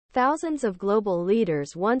Thousands of global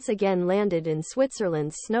leaders once again landed in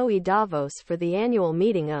Switzerland's snowy Davos for the annual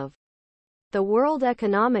meeting of the World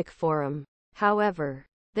Economic Forum. However,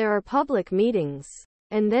 there are public meetings.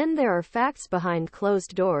 And then there are facts behind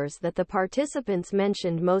closed doors that the participants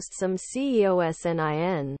mentioned most. Some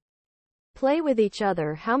C.E.O.S'nin. Play with each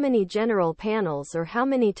other. How many general panels or how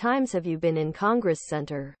many times have you been in Congress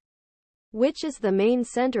Center? Which is the main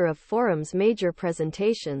center of forum's major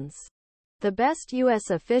presentations. The best U.S.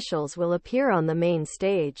 officials will appear on the main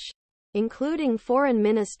stage, including Foreign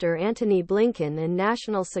Minister Antony Blinken and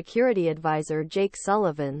National Security Advisor Jake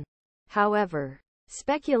Sullivan. However,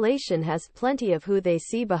 speculation has plenty of who they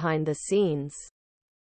see behind the scenes.